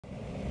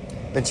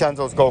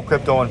Vincenzo's Gold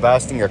Crypto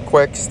Investing, a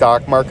quick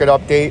stock market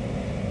update.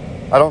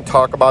 I don't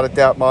talk about it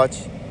that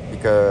much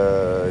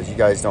because you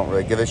guys don't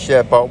really give a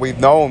shit, but we've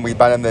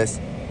been in this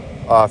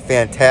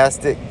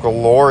fantastic,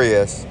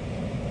 glorious,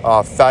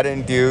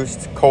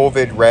 Fed-induced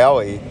COVID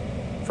rally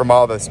from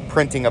all this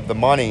printing of the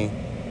money,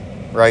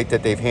 right,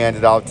 that they've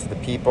handed out to the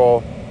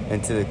people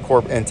and to the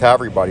and to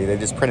everybody. They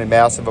just printed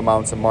massive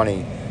amounts of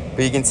money.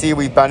 But you can see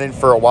we've been in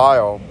for a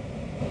while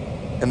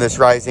in this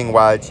rising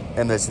wedge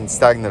and this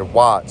stagnant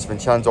watch,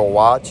 Vincenzo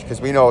watch, because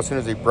we know as soon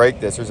as we break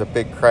this, there's a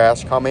big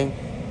crash coming.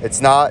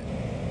 It's not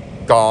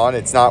gone,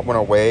 it's not went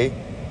away.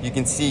 You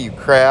can see you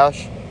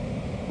crash.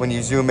 When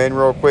you zoom in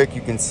real quick,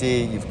 you can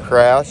see you've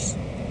crashed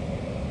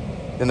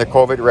in the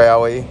COVID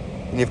rally,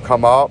 and you've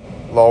come up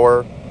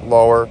lower,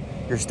 lower.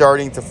 You're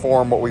starting to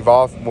form what we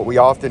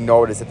often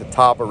notice at the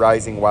top of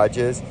rising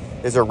wedges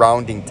is a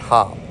rounding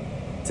top.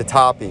 It's a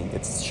topping.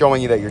 It's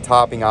showing you that you're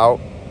topping out.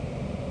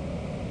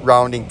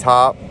 Rounding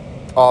top,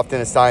 often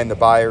a sign the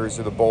buyers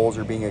or the bulls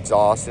are being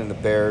exhausted and the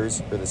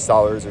bears or the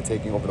sellers are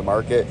taking over the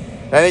market.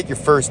 And I think your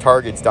first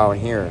target's down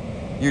here.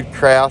 You'd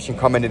crash and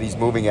come into these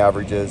moving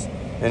averages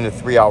in a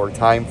 3-hour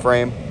time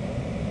frame.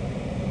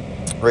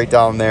 Right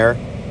down there,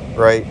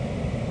 right?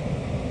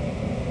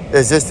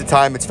 Is this the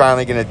time it's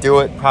finally going to do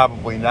it?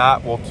 Probably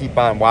not. We'll keep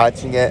on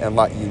watching it and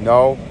let you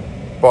know.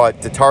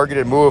 But the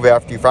targeted move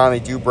after you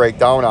finally do break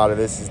down out of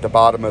this is the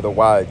bottom of the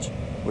wedge,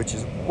 which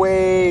is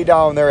way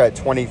down there at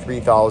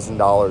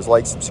 $23,000.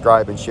 Like,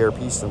 subscribe, and share.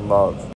 Peace and love.